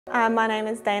My name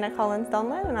is Dana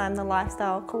Collins-Donlan and I'm the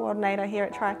Lifestyle Coordinator here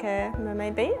at TriCare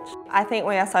Mermaid Beach. I think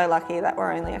we are so lucky that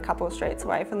we're only a couple of streets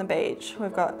away from the beach.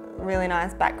 We've got really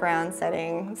nice background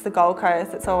setting. It's the Gold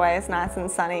Coast, it's always nice and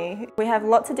sunny. We have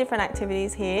lots of different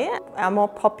activities here. Our more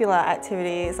popular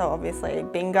activities are obviously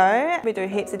bingo. We do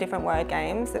heaps of different word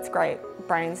games. It's great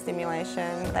brain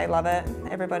stimulation. They love it.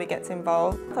 Everybody gets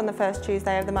involved. On the first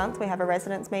Tuesday of the month we have a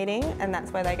residents meeting, and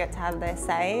that's where they get to have their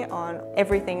say on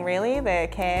everything really, their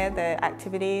care, their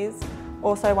activities.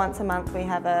 Also once a month we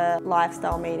have a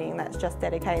lifestyle meeting that's just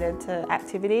dedicated to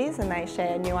activities, and they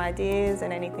share new ideas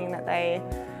and anything that they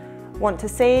want to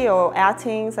see or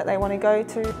outings that they want to go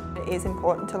to. It is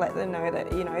important to let them know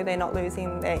that they're not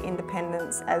losing their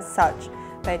independence as such.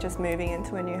 They're just moving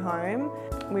into a new home.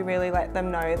 We really let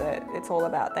them know that it's all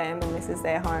about them and this is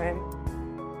their home.